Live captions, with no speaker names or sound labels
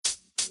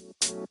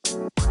All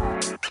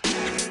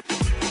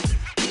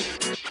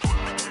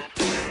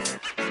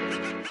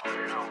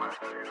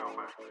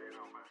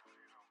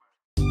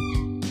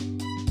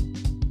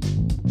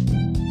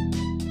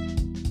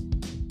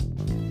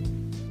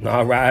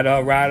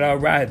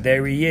right.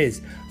 There he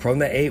is. From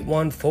the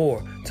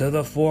 814 to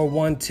the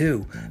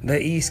 412,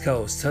 the East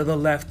Coast to the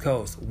left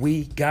coast,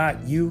 we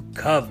got you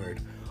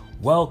covered.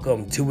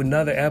 Welcome to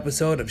another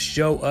episode of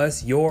Show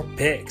Us Your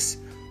Picks.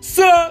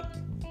 Sup?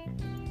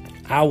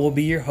 I will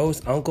be your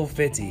host, Uncle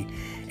Fitzy,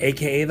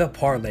 aka the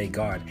Parlay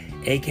God,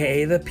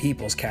 aka the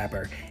People's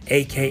Capper,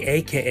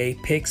 aka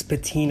Picks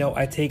Patino.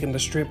 I take him to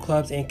strip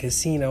clubs and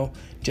casino,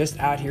 just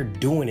out here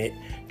doing it,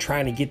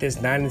 trying to get this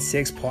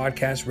 9-6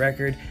 podcast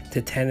record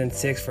to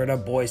 10-6 for the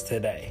boys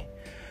today.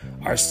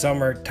 Our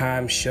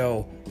summertime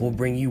show will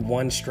bring you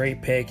one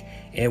straight pick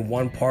and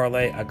one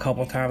parlay a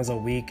couple times a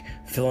week,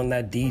 filling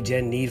that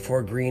DGen need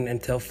for green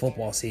until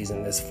football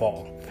season this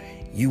fall.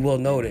 You will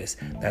notice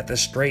that the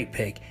straight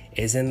pick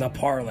is in the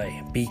parlay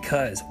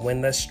because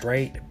when the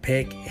straight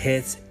pick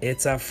hits,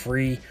 it's a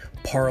free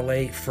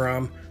parlay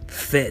from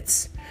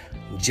Fitz.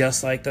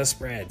 Just like the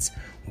spreads,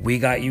 we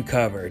got you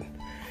covered.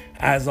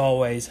 As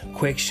always,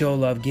 quick show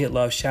love, get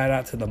love. Shout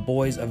out to the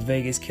boys of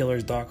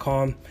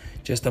VegasKillers.com.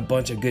 Just a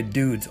bunch of good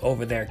dudes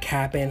over there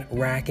capping,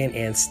 racking,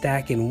 and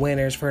stacking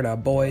winners for the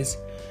boys.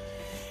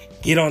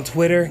 Get on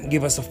Twitter,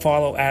 give us a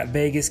follow at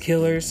Vegas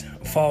Killers.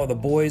 Follow the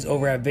boys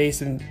over at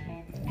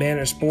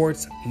Banner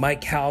Sports, Mike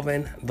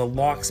Calvin, the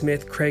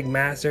Locksmith, Craig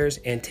Masters,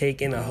 and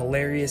take in a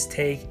hilarious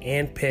take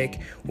and pick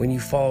when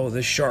you follow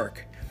the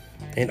Shark.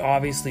 And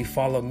obviously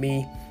follow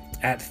me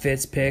at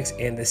FitzPicks,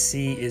 and the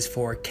C is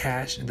for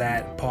Cash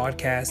That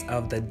Podcast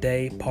of the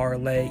Day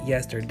Parlay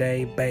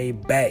yesterday,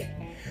 baby.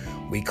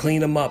 We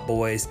clean them up,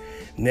 boys,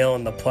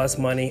 nailing the plus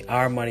money,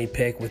 our money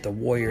pick with the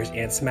Warriors,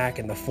 and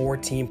smacking the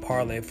 4-team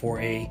parlay for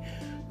a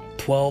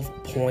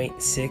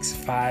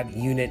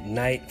 12.65 unit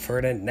night for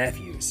the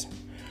nephews.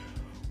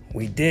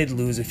 We did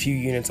lose a few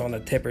units on the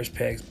tippers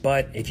picks,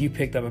 but if you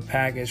picked up a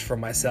package from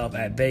myself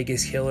at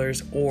Vegas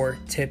Killers or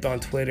tipped on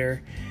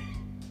Twitter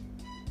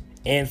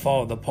and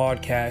follow the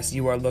podcast,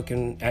 you are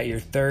looking at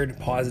your third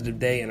positive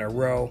day in a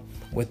row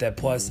with that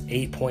plus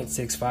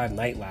 8.65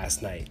 night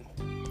last night.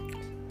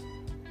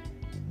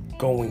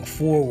 Going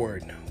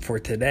forward for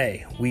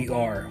today, we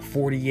are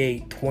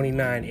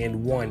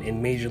 48-29-1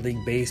 in Major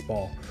League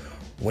Baseball,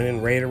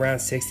 winning right around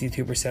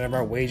 62% of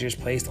our wagers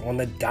placed on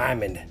the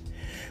diamond.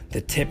 The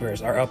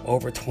tippers are up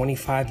over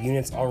 25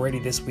 units already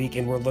this week,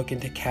 and we're looking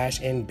to cash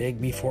in big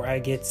before I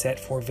get set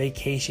for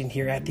vacation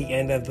here at the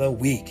end of the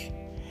week.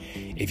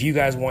 If you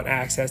guys want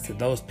access to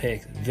those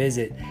picks,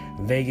 visit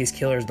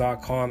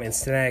VegasKillers.com and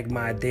snag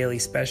my daily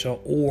special,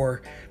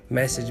 or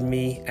message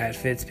me at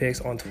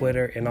FitzPicks on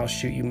Twitter and I'll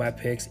shoot you my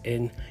picks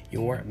in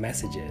your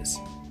messages.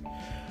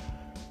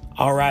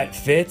 All right,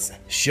 Fitz,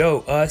 show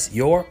us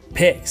your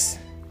picks.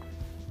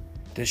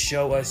 The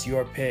Show Us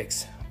Your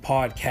Picks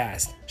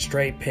podcast,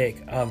 straight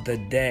pick of the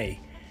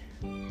day.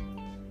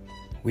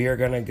 We are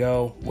going to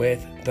go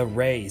with the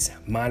Rays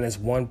minus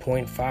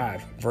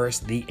 1.5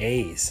 versus the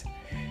A's.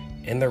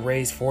 In the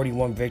Rays'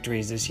 41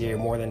 victories this year,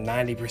 more than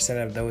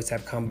 90% of those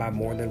have come by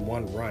more than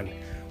one run.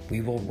 We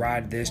will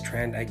ride this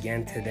trend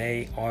again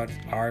today on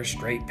our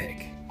straight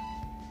pick.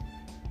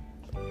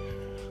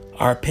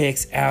 Our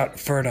picks out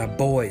for the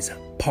boys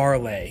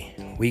parlay.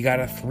 We got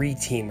a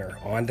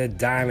 3-teamer on the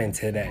diamond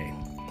today.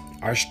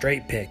 Our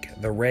straight pick,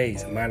 the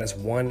Rays minus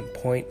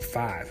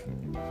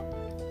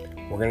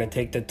 1.5. We're going to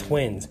take the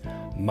Twins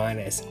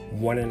minus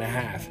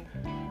 1.5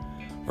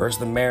 versus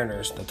the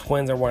Mariners. The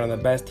Twins are one of the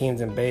best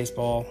teams in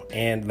baseball,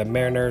 and the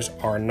Mariners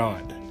are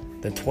not.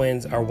 The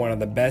Twins are one of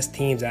the best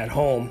teams at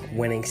home,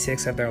 winning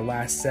 6 of their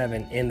last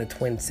 7 in the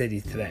Twin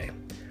Cities today.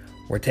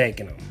 We're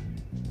taking them.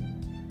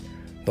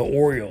 The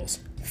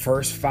Orioles,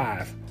 first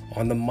 5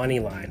 on the money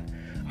line.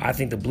 I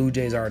think the Blue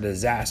Jays are a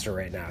disaster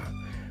right now.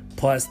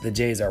 Plus, the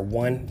Jays are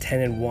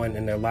 10-1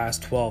 in their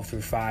last 12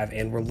 through 5,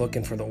 and we're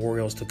looking for the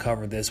Orioles to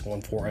cover this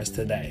one for us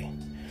today.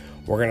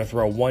 We're going to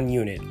throw 1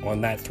 unit on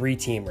that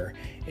 3-teamer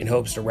in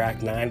hopes to rack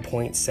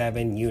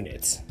 9.7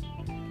 units.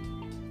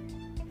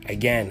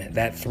 Again,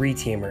 that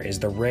 3-teamer is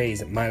the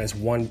Rays minus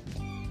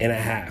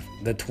 1.5,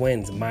 the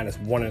Twins minus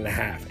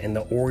 1.5, and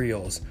the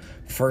Orioles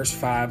first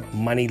 5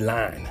 money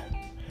line.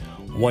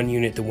 1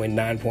 unit to win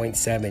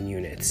 9.7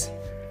 units.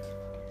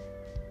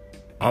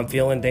 I'm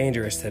feeling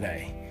dangerous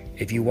today.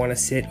 If you want to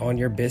sit on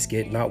your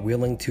biscuit, not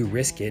willing to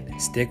risk it,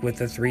 stick with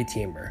the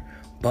 3-teamer.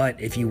 But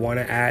if you want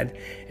to add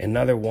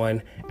another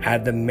one,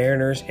 add the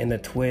Mariners and the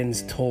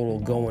Twins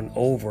total going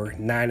over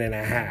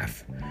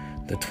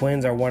 9.5. The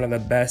Twins are one of the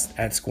best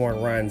at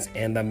scoring runs,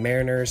 and the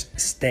Mariners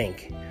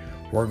stink.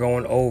 We're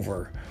going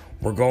over.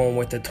 We're going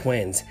with the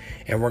Twins,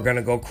 and we're going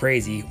to go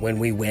crazy when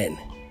we win.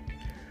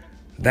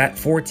 That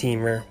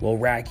 4-teamer will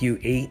rack you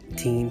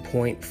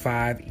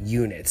 18.5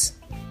 units.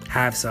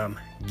 Have some,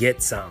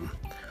 get some.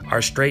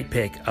 Our straight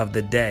pick of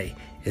the day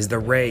is the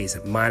Rays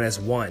minus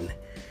 1.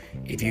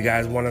 If you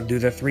guys want to do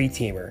the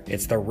 3-teamer,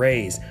 it's the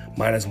Rays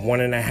minus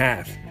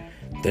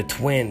 1.5. The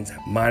Twins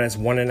minus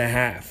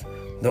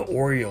 1.5. The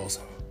Orioles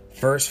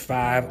First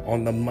 5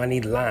 on the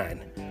money line,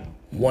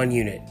 1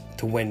 unit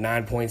to win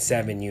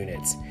 9.7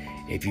 units.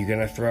 If you're going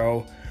to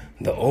throw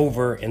the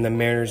over in the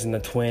Mariners and the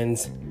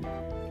Twins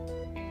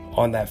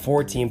on that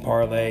 14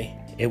 parlay,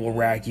 it will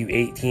rack you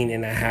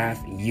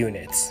 18.5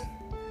 units.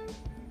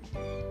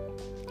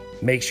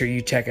 Make sure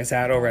you check us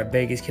out over at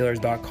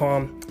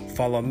VegasKillers.com.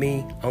 Follow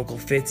me, Uncle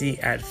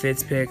Fitzy, at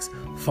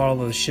FitzPicks.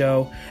 Follow the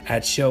show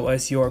at Show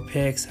Us Your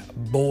Picks.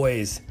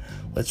 Boys,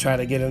 let's try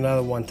to get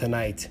another one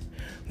tonight.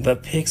 The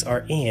picks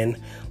are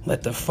in.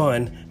 Let the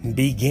fun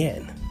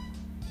begin.